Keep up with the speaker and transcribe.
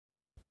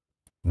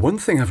One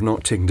thing I've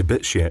not taken to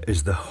bits yet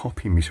is the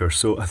Hopi meter,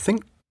 so I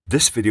think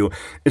this video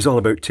is all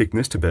about taking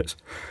this to bits.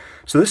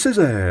 So this is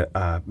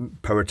a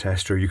power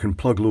tester. You can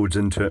plug loads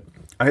into it,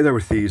 either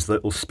with these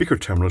little speaker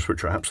terminals,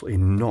 which are absolutely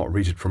not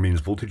rated for mains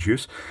voltage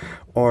use,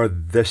 or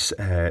this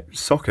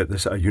socket,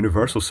 this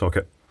universal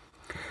socket.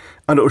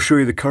 And it'll show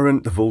you the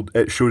current,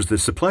 it shows the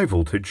supply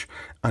voltage,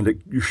 and it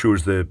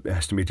shows the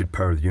estimated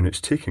power the unit's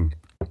taking.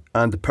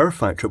 And the power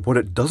factor, what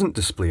it doesn't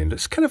display, and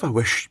it's kind of, I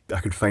wish I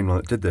could find one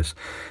that did this.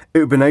 It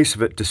would be nice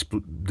if it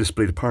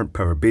displayed apparent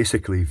power,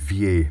 basically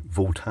VA,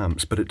 volt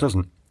amps, but it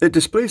doesn't. It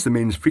displays the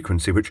mains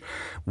frequency, which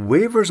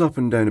wavers up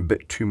and down a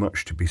bit too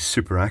much to be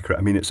super accurate.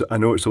 I mean, I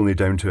know it's only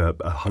down to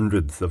a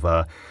hundredth of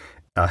a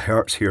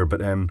hertz here,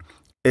 but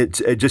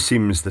it just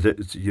seems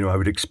that I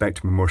would expect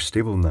to be more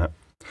stable than that.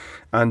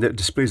 And it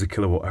displays the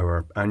kilowatt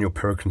hour annual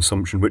power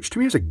consumption, which to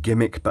me is a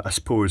gimmick, but I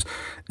suppose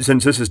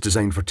since this is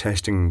designed for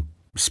testing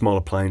small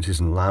appliances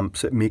and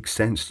lamps, it makes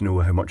sense to know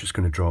how much it's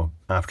going to draw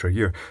after a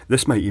year.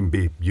 This might even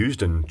be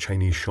used in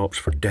Chinese shops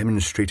for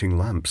demonstrating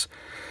lamps.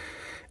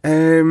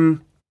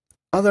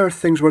 Other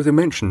things worth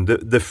mentioning,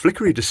 the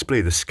flickery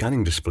display, the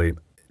scanning display,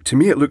 to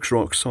me it looks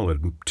rock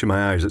solid to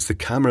my eyes. It's the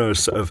camera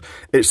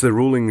it's the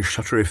rolling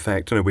shutter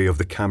effect in a way of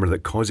the camera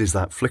that causes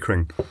that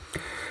flickering.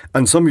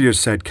 And some of you have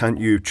said,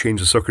 can't you change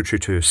the circuitry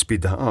to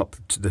speed that up,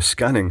 to the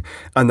scanning?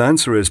 And the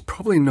answer is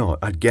probably not.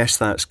 I'd guess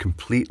that's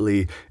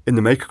completely in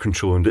the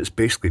microcontroller, and it's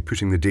basically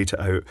putting the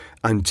data out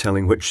and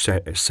telling which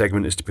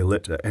segment is to be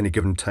lit at any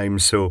given time.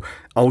 So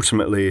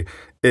ultimately,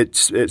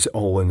 it's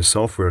all in the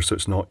software, so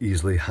it's not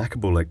easily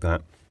hackable like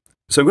that.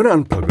 So I'm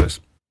going to unplug this,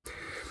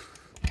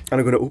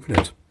 and I'm going to open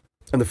it.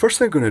 And the first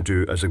thing I'm going to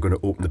do is I'm going to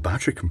open the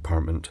battery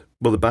compartment.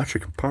 Well, the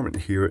battery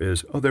compartment here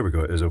is, oh, there we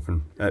go, it is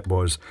open.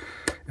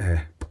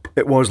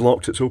 It was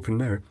locked, it's open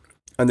now.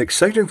 And the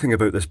exciting thing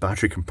about this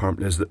battery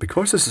compartment is that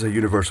because this is a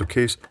universal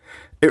case,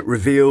 it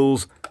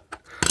reveals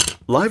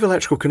live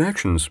electrical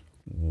connections.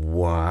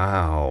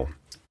 Wow.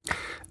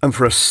 And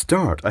for a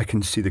start, I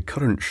can see the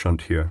current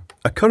shunt here.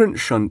 A current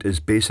shunt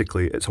is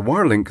basically, it's a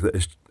wire link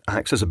that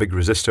acts as a big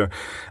resistor,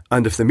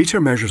 and if the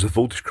meter measures the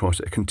voltage across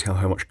it, it can tell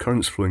how much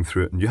current's flowing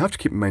through it. And you have to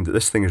keep in mind that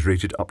this thing is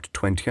rated up to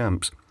 20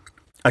 amps.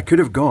 I could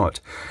have got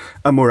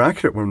a more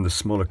accurate one with a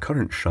smaller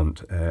current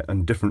shunt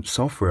and different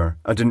software.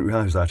 I didn't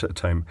realise that at the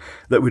time.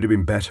 That would have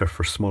been better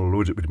for smaller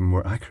loads, it would have been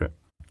more accurate.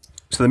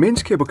 So the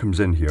mains cable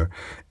comes in here.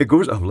 It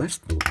goes, oh, let's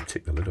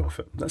take the lid off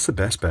it. That's the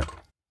best bit.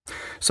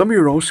 Some of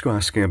you are also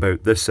asking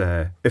about this,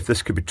 if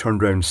this could be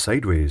turned around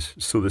sideways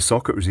so the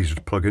socket was easier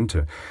to plug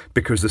into,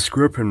 because the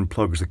square pin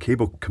plugs, the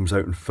cable comes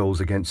out and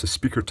fills against the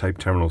speaker type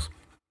terminals.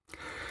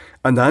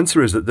 And the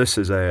answer is that this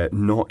is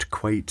not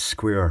quite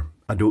square.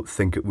 I don't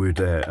think it would,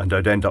 and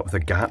I'd end up with a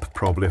gap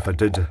probably if I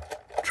did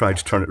try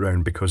to turn it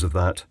around because of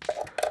that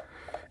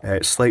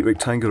slight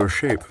rectangular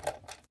shape.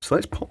 So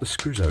let's pop the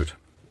screws out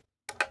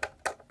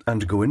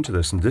and go into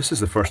this. And this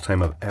is the first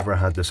time I've ever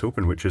had this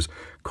open, which is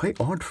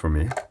quite odd for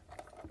me.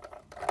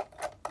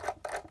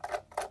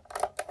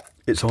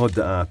 It's odd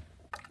that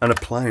an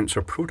appliance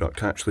or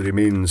product actually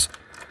remains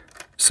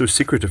so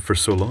secretive for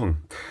so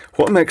long.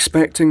 What am I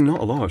expecting? Not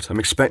a lot. I'm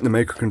expecting the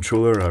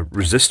microcontroller, a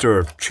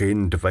resistor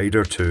chain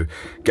divider to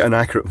get an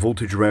accurate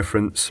voltage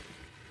reference.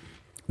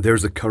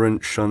 There's the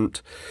current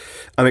shunt.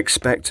 I'm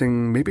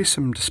expecting maybe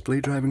some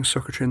display driving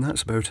circuitry, and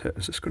that's about it.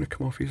 Is this going to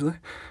come off easily?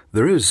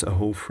 There is a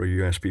hole for a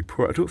USB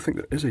port. I don't think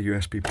there is a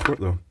USB port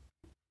though.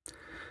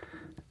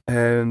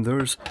 And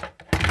there's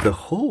the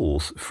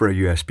holes for a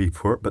USB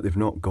port, but they've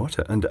not got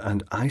it,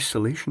 and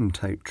isolation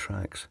type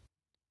tracks.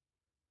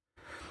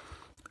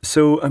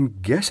 So I'm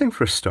guessing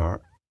for a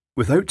start,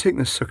 without taking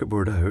the circuit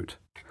board out,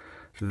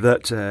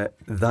 that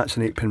that's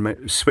an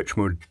 8-pin switch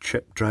mode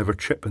chip, driver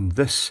chip, and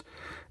this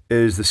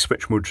is the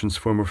switch mode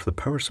transformer for the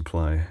power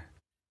supply.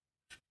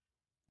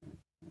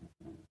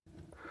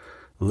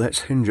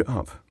 Let's hinge it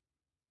up.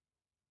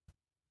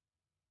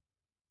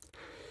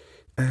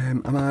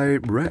 Am I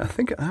right? I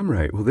think I am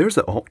right. Well, there's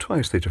the opto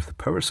isolator for the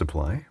power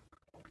supply.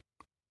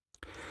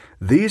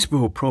 These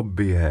will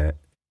probably be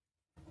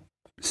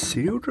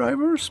serial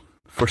drivers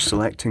for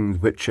selecting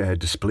which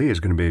display is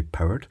going to be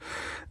powered.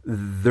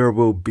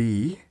 There's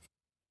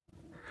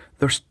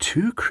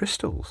 2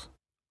 crystals.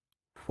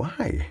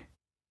 Why?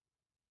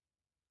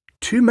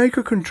 2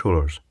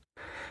 microcontrollers.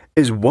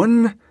 Is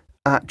one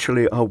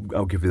actually, I'll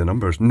give you the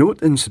numbers.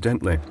 Note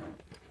incidentally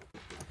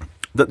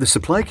that the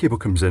supply cable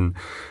comes in,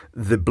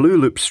 the blue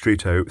loops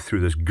straight out through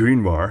this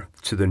green wire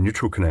to the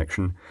neutral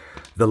connection.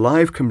 The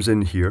live comes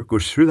in here,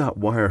 goes through that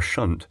wire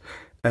shunt,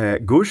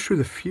 goes through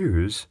the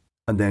fuse,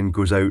 and then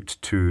goes out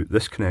to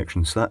this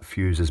connection. So that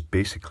fuse is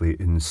basically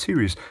in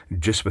series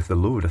just with the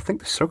load. I think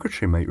the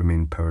circuitry might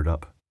remain powered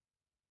up.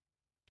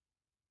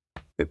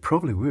 It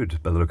probably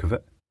would by the look of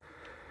it.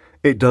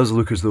 It does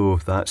look as though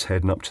that's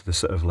heading up to the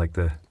sort of like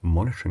the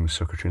monitoring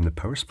circuitry and the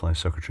power supply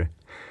circuitry.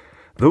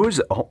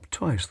 Those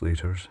opto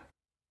isolators.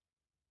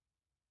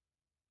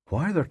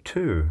 Why are there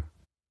 2?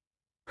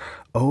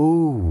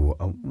 Oh,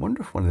 I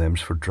wonder if one of them's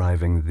for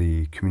driving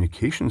the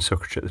communication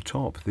circuitry at the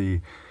top,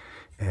 the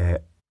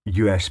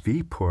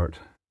USB port.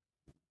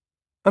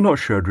 I'm not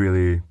sure I'd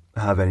really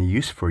have any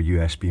use for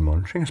USB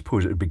monitoring. I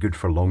suppose it would be good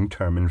for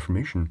long-term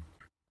information.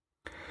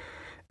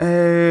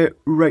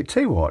 Right,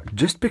 tell you what,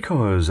 just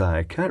because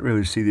I can't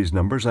really see these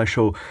numbers, I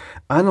shall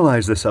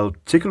analyse this. I'll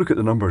take a look at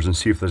the numbers and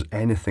see if there's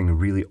anything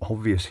really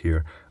obvious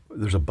here.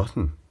 There's a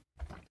button.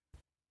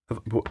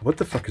 What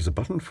the fuck is a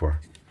button for?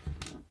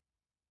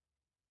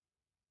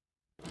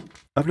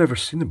 I've never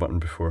seen the button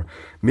before.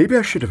 Maybe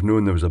I should have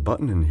known there was a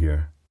button in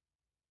here.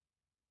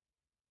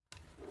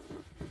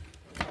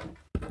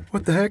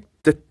 What the heck?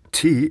 The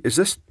T? Is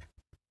this...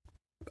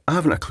 I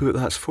haven't a clue what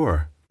that's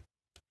for.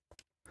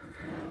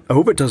 I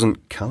hope it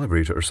doesn't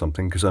calibrate it or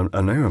something, because I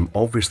know I'm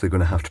obviously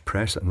going to have to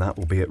press it and that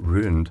will be it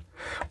ruined.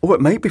 Oh,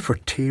 it might be for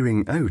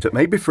tearing out. It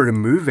might be for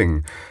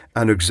removing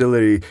an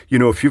auxiliary. You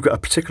know, if you've got a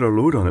particular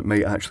load on it,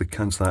 might actually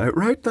cancel that out.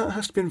 Right, that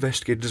has to be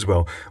investigated as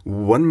well.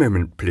 One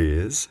moment,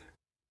 please.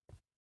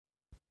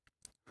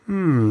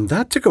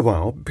 That took a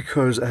while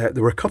because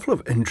there were a couple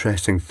of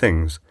interesting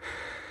things.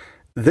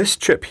 This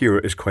chip here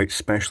is quite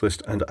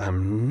specialist and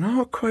I'm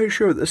not quite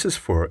sure what this is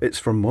for. It's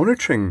for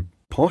monitoring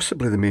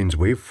possibly the mains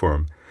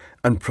waveform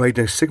and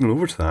providing a signal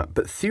over to that,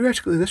 but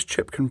theoretically this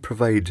chip can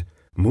provide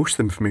most of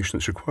the information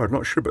that's required.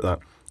 Not sure about that.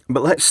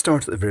 But let's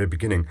start at the very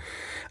beginning.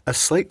 A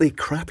slightly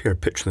crappier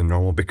picture than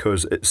normal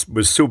because it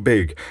was so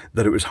big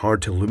that it was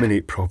hard to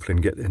illuminate properly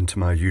and get into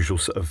my usual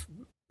sort of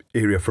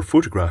area for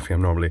photography.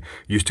 I'm normally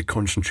used to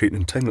concentrating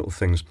on tiny little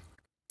things.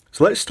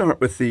 So let's start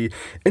with the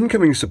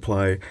incoming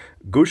supply,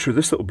 goes through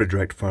this little bridge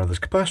rectifier, there's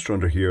capacitor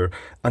under here,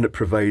 and it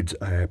provides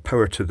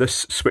power to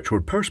this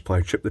switchboard power supply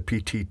chip, the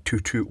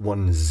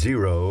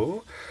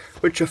PT2210,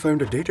 which I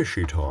found a data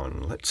sheet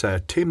on. Let's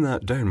tame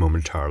that down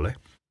momentarily.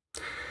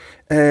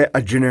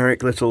 A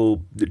generic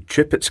little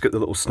chip, it's got the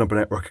little snubber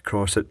network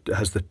across it,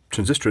 has the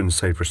transistor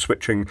inside for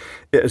switching,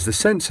 it has the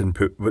sense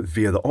input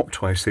via the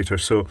opto-isolator,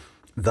 so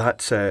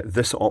that's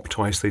this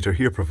opto-isolator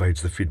here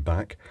provides the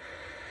feedback.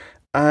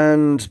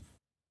 And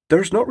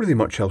there's not really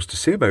much else to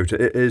say about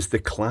it. It is the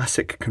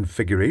classic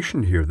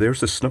configuration here. There's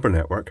the snubber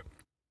network.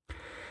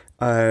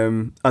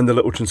 And the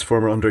little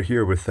transformer under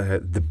here with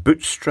the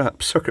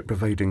bootstrap circuit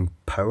providing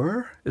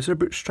power. Is there a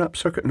bootstrap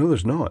circuit? No,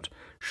 there's not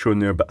shown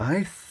there, but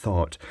I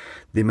thought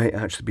they might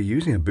actually be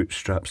using a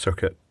bootstrap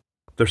circuit.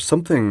 There's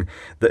something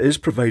that is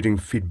providing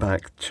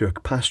feedback to a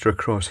capacitor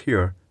across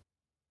here.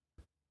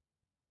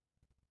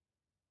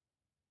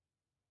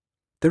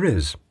 There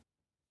is.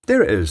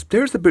 There it is.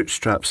 There's the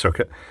bootstrap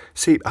circuit.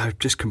 See, I've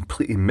just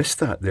completely missed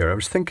that there. I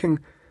was thinking,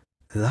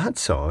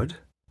 that's odd.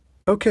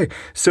 Okay,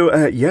 so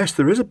yes,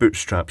 there is a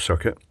bootstrap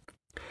circuit.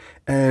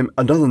 And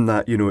other than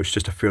that, you know, it's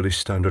just a fairly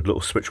standard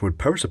little switchboard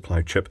power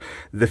supply chip.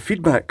 The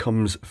feedback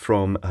comes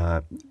from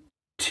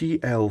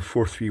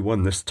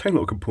TL431, this tiny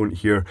little component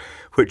here,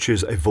 which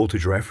is a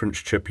voltage reference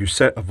chip. You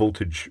set a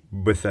voltage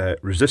with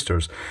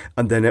resistors,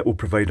 and then it will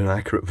provide an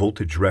accurate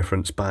voltage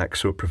reference back,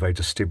 so it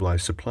provides a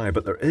stabilized supply.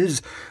 But there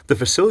is the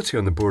facility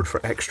on the board for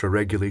extra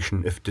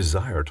regulation if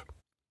desired.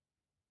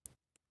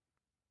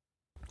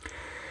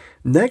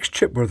 Next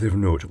chip worthy of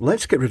note,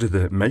 let's get rid of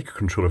the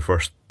microcontroller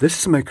first. This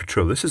is a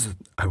microcontroller. This is,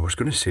 I was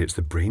going to say it's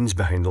the brains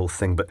behind the whole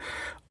thing, but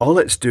all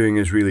it's doing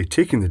is really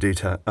taking the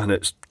data and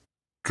it's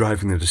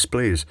driving the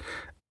displays.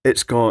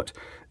 It's got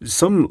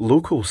some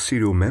local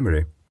serial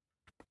memory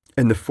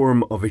in the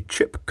form of a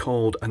chip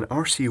called an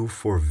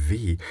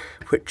RCO4V,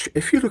 which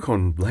if you look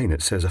online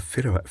it says a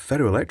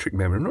ferroelectric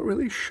memory. I'm not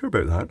really sure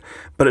about that,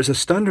 but it's a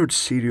standard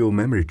serial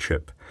memory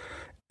chip.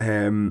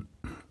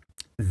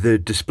 The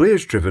display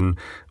is driven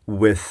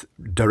with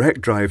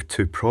direct drive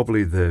to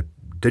probably the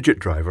digit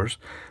drivers,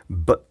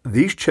 but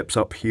these chips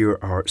up here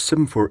are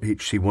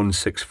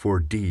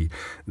 74HC164D.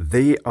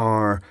 They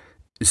are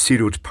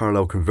serial to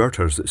parallel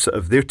converters.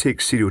 They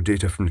take serial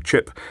data from the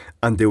chip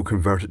and they'll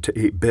convert it to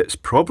 8 bits.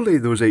 Probably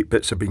those 8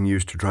 bits are being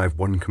used to drive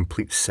one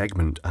complete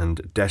segment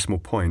and decimal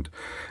point.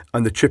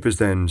 And the chip is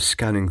then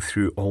scanning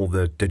through all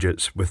the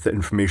digits with the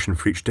information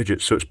for each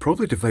digit. So it's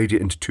probably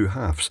divided into 2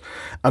 halves.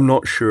 I'm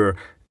not sure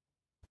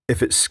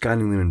if it's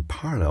scanning them in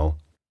parallel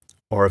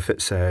or if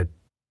it's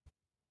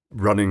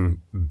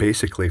running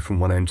basically from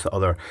one end to the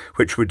other,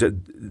 which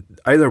would,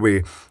 either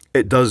way,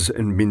 it does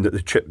mean that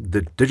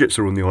the digits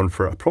are only on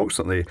for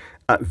approximately,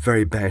 at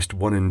very best,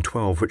 1 in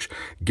 12, which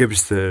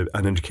gives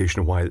an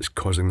indication of why it's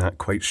causing that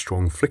quite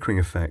strong flickering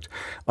effect.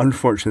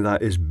 Unfortunately,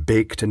 that is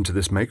baked into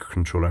this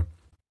microcontroller.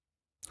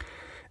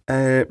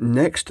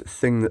 Next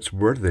thing that's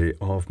worthy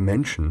of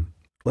mention,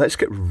 let's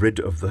get rid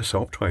of this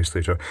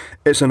opto-isolator.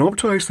 It's an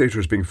opto-isolator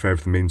is being fed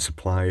from the main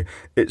supply.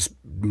 It's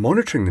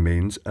monitoring the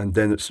mains, and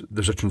then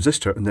there's a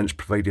transistor, and then it's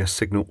providing a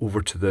signal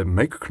over to the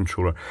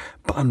microcontroller.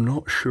 But I'm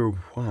not sure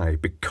why,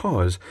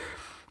 because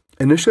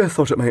initially I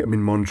thought it might have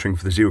been monitoring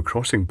for the zero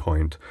crossing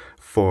point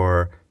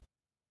for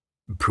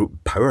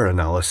power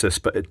analysis,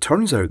 but it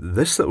turns out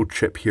this little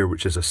chip here,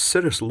 which is a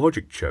Cirrus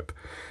Logic chip,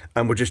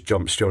 and we'll just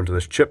jump straight onto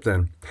this chip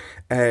then.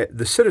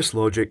 The Cirrus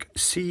Logic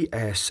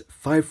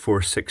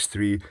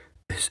CS5463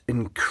 is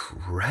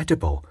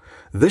incredible.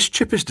 This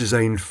chip is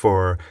designed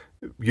for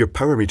your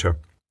power meter,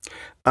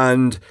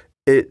 and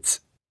it's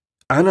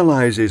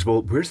analyzes,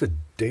 well, where's the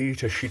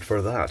data sheet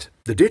for that?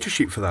 The data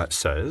sheet for that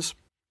says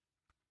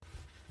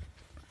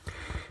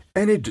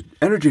energy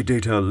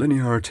data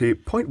linearity,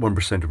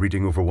 0.1%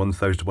 reading over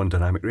 1001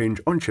 dynamic range,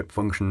 on-chip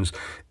functions,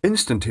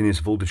 instantaneous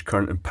voltage,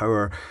 current and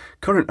power,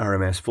 current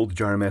RMS, voltage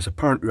RMS,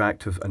 apparent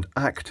reactive and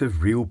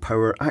active, real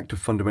power, active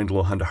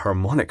fundamental and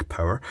harmonic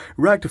power,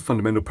 reactive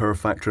fundamental power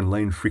factor and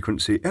line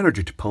frequency,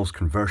 energy to pulse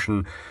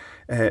conversion.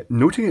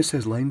 Noting it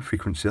says line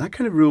frequency, that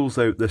kind of rules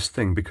out this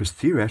thing because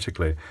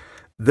theoretically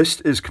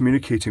this is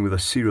communicating with a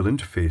serial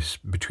interface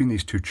between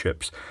these two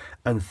chips,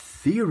 and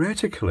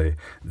theoretically,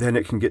 then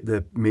it can get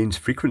the mains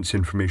frequency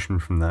information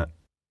from that.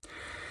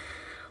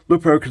 Low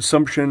power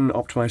consumption,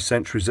 optimized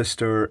sense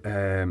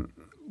resistor.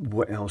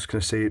 What else can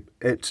I say?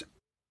 It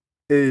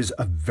is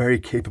a very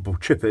capable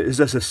chip. It is,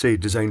 as I say,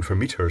 designed for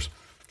meters.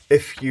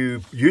 If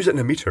you use it in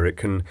a meter, it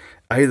can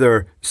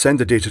either send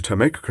the data to a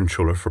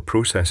microcontroller for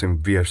processing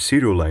via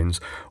serial lines,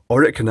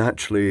 or it can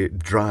actually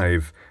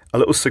drive a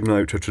little signal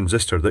out to a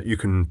transistor that you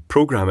can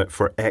program it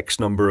for X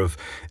number of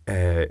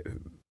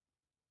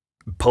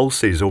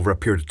pulses over a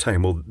period of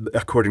time. Well,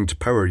 according to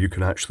power, you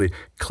can actually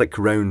click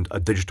around a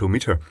digital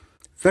meter.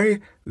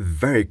 Very,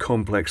 very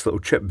complex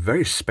little chip,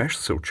 very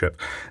special little chip.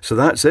 So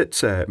that's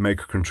its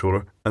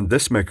microcontroller, and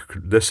this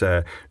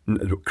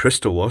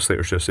crystal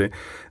oscillator, should I say,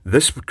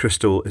 this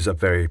crystal is a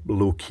very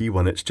low key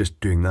one. It's just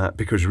doing that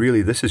because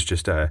really this is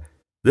just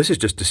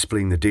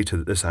displaying the data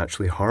that this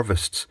actually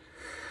harvests.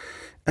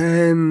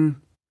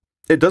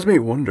 It does make me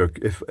wonder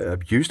if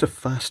used a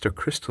faster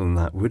crystal than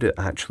that, would it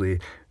actually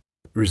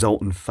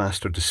result in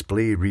faster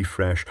display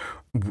refresh,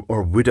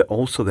 or would it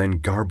also then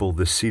garble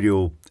the speed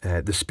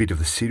of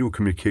the serial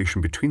communication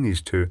between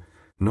these two?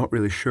 Not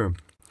really sure.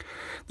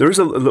 There is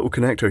a little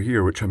connector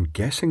here, which I'm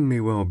guessing may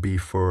well be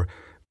for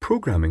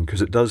programming,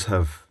 because it does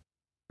have...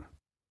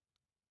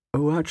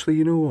 Oh, actually,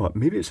 you know what?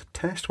 Maybe it's a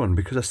test one,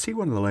 because I see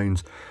one of the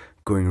lines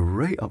going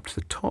right up to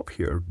the top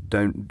here,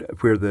 down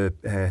where the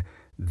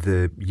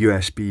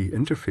USB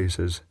interface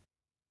is,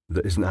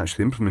 that isn't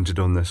actually implemented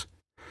on this.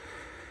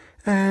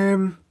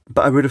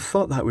 But I would have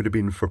thought that would have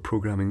been for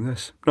programming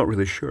this. Not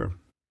really sure.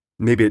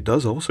 Maybe it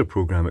does also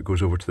program, it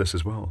goes over to this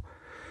as well.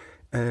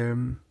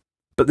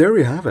 But there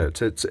we have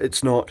it.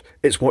 It's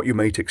what you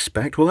might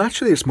expect. Well,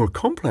 actually, it's more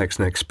complex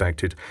than I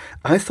expected.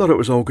 I thought it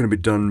was all going to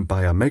be done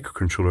by a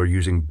microcontroller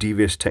using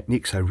devious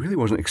techniques. I really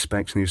wasn't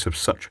expecting the use of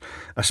such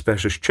a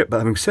specialist chip. But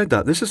having said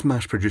that, this is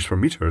mass-produced for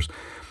meters.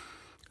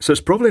 So it's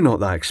probably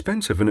not that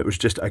expensive, and it was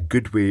just a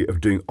good way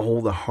of doing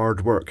all the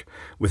hard work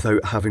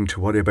without having to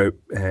worry about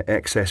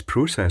excess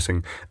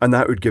processing, and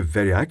that would give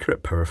very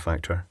accurate power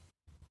factor.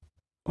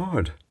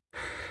 Odd.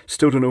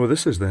 Still don't know what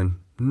this is then.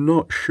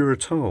 Not sure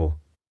at all.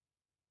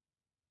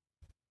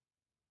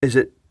 Is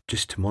it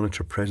just to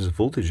monitor presence of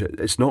voltage?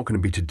 It's not going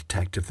to be to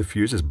detect if the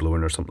fuse is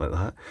blowing or something like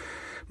that.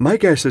 My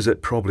guess is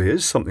it probably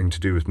is something to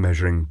do with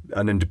measuring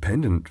an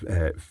independent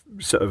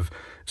sort of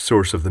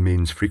source of the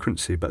mains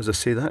frequency, but as I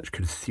say, that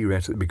could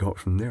theoretically be got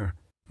from there.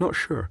 Not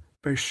sure.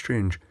 Very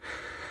strange.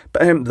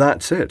 But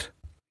that's it.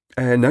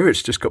 Now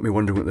it's just got me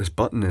wondering what this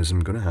button is.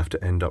 I'm going to have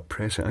to end up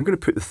pressing. I'm going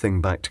to put the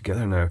thing back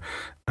together now,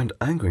 and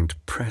I'm going to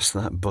press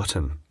that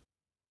button.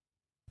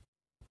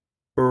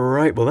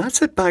 Right, well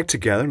that's it back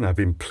together, and I've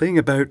been playing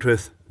about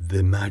with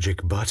the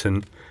magic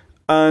button.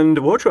 And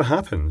watch what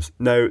happens.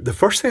 Now, the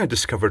first thing I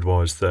discovered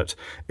was that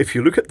if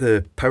you look at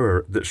the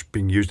power that's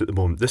being used at the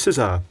moment, this is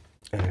a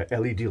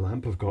LED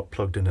lamp I've got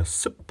plugged in, a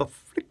super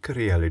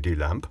flickery LED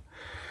lamp.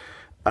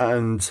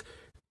 And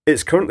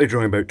it's currently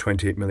drawing about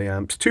 28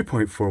 milliamps,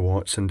 2.4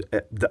 watts, and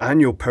the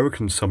annual power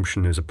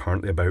consumption is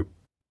apparently about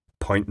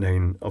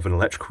 0.9 of an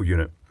electrical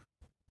unit.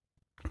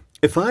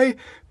 If I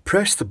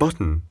press the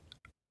button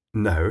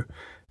now,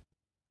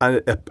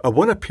 a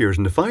 1 appears,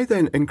 and if I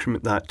then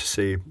increment that to,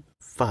 say,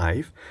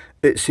 5,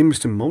 it seems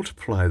to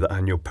multiply the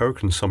annual power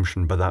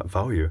consumption by that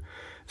value,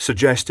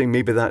 suggesting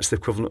maybe that's the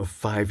equivalent of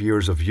 5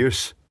 years of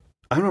use.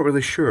 I'm not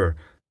really sure.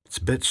 It's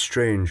a bit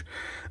strange.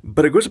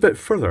 But it goes a bit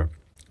further.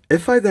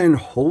 If I then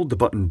hold the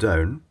button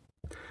down,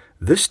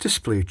 this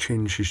display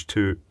changes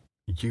to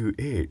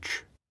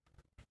UH.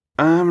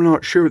 I'm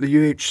not sure what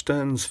the UH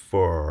stands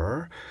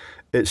for.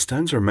 It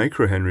stands for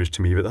microhenries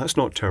to me, but that's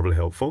not terribly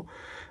helpful.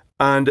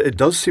 And it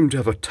does seem to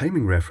have a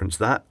timing reference.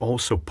 That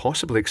also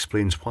possibly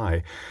explains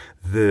why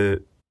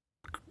the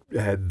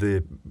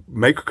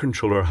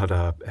microcontroller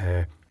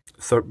had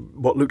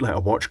what looked like a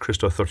watch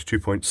crystal, a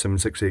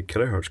 32.768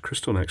 kilohertz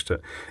crystal next to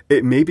it.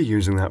 It may be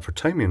using that for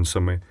timing in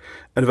some way.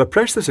 And if I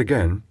press this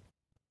again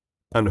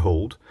and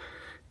hold,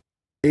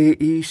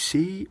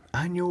 AEC,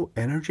 annual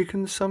energy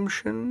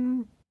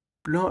consumption?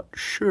 Not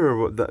sure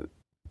what that,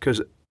 because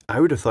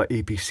I would have thought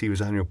APC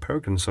was annual power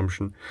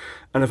consumption.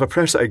 And if I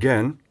press it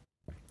again,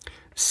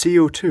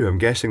 CO2, I'm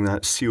guessing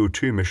that's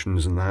CO2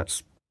 emissions, and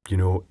that's, you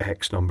know,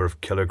 X number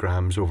of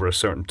kilograms over a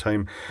certain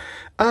time.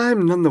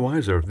 I'm none the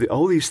wiser.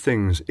 All these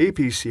things,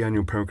 APC,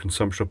 annual power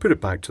consumption, I'll put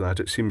it back to that.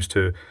 It seems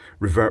to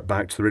revert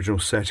back to the original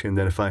setting, and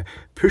then if I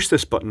push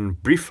this button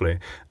briefly,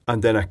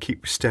 and then I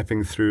keep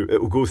stepping through, it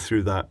will go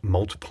through that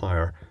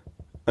multiplier,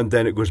 and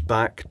then it goes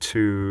back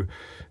to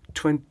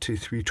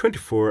 23,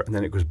 24, and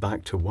then it goes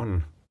back to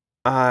 1.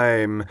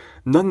 I'm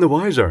none the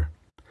wiser.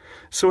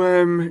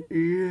 So,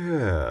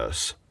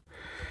 yes.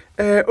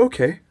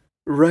 Okay.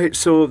 Right,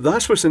 so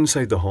that's what's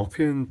inside the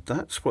Hopi, and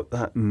that's what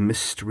that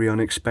mystery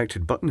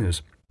unexpected button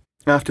is.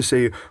 I have to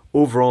say,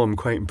 overall, I'm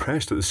quite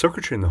impressed at the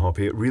circuitry in the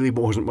Hopi. It really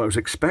wasn't what I was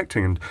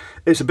expecting, and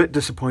it's a bit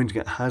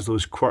disappointing. It has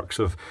those quirks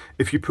of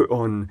if you put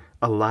on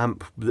a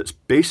lamp that's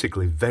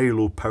basically very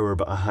low power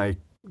but a high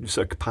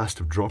sort of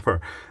capacitive dropper,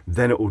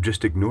 then it will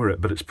just ignore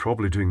it, but it's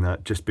probably doing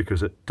that just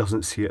because it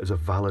doesn't see it as a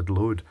valid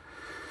load.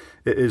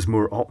 It is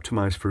more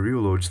optimized for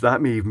real loads.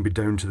 That may even be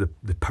down to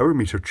the power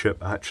meter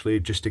chip actually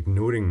just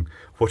ignoring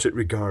what it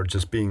regards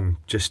as being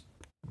just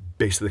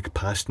basically the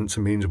capacitance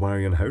and mains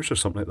wiring in a house or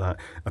something like that,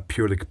 a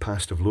purely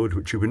capacitive load,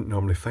 which you wouldn't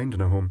normally find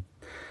in a home.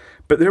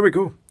 But there we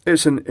go.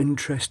 It's an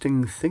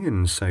interesting thing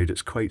inside.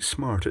 It's quite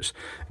smart. It's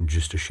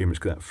just a shame it's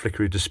got that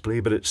flickery display,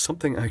 but it's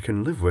something I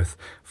can live with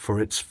for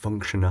its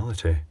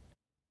functionality.